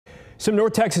Some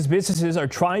North Texas businesses are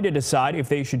trying to decide if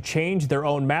they should change their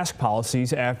own mask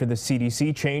policies after the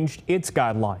CDC changed its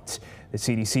guidelines. The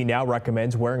CDC now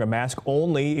recommends wearing a mask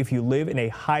only if you live in a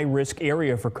high-risk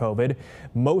area for COVID.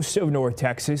 Most of North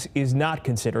Texas is not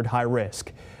considered high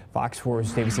risk. Fox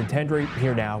 4's David Santandri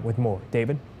here now with more.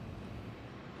 David?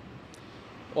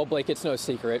 Well, Blake, it's no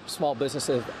secret. Small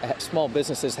businesses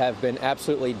have been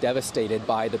absolutely devastated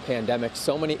by the pandemic.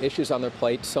 So many issues on their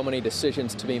plate, so many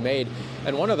decisions to be made.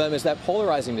 And one of them is that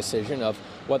polarizing decision of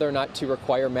whether or not to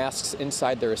require masks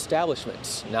inside their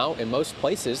establishments. Now, in most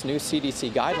places, new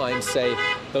CDC guidelines say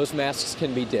those masks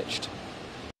can be ditched.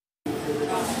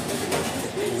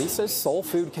 Lisa's Soul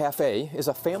Food Cafe is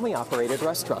a family-operated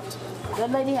restaurant.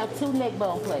 That lady has 2 neck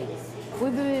bone plates.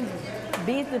 We've been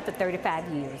business for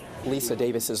 35 years. Lisa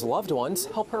Davis's loved ones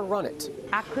help her run it.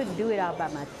 I couldn't do it all by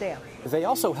myself. They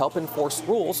also help enforce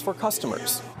rules for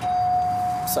customers,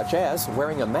 such as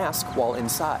wearing a mask while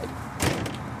inside.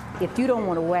 If you don't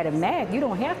want to wear the mask, you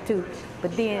don't have to,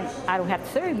 but then I don't have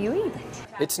to serve you either.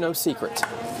 It's no secret.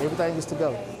 Everything is to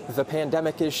go. The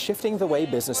pandemic is shifting the way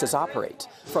businesses operate,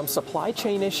 from supply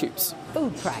chain issues,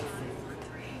 Food prices,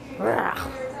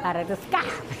 out of the sky,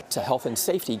 to health and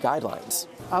safety guidelines.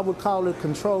 I would call it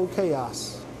controlled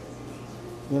chaos,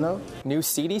 you know? New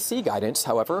CDC guidance,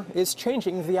 however, is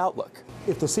changing the outlook.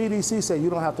 If the CDC said you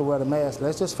don't have to wear the mask,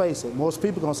 let's just face it, most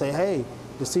people are going to say, hey,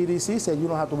 the CDC said you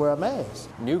don't have to wear a mask.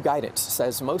 New guidance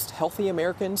says most healthy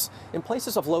Americans in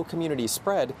places of low community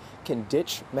spread can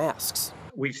ditch masks.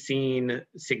 We've seen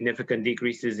significant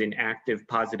decreases in active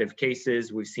positive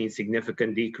cases. We've seen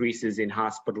significant decreases in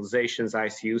hospitalizations,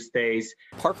 ICU stays.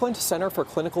 Parkland Center for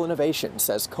Clinical Innovation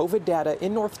says COVID data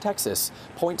in North Texas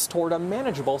points toward a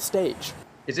manageable stage.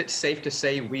 Is it safe to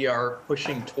say we are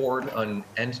pushing toward an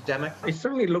endemic? It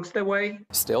certainly looks that way.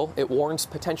 Still, it warns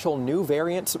potential new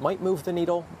variants might move the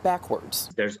needle backwards.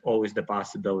 There's always the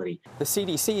possibility. The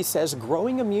CDC says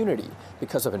growing immunity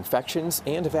because of infections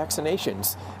and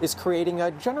vaccinations is creating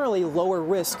a generally lower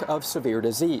risk of severe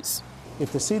disease.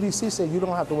 If the CDC said you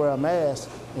don't have to wear a mask,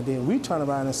 and then we turn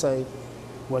around and say,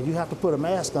 well, you have to put a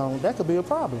mask on, that could be a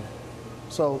problem.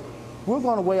 So we're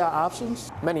going to weigh our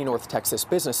options. Many North Texas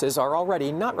businesses are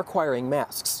already not requiring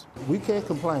masks. We can't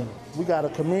complain. We got a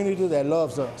community that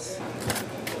loves us.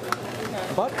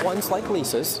 But ones like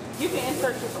Lisa's, you can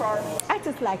insert your card. I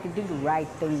just like to do the right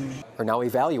thing. Are now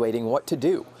evaluating what to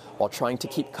do while trying to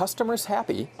keep customers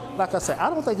happy. Like I said,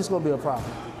 I don't think it's going to be a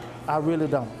problem. I really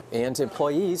don't. And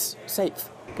employees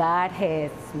safe. God has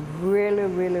really,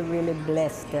 really, really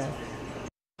blessed us.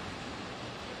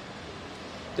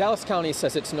 Dallas County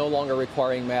says it's no longer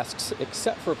requiring masks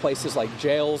except for places like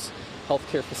jails,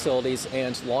 healthcare facilities,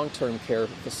 and long-term care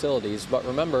facilities. But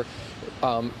remember,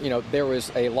 there was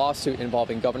a lawsuit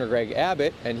involving Governor Greg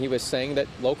Abbott, and he was saying that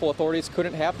local authorities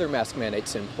couldn't have their mask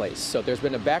mandates in place. So there's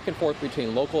been a back and forth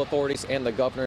between local authorities and the governor.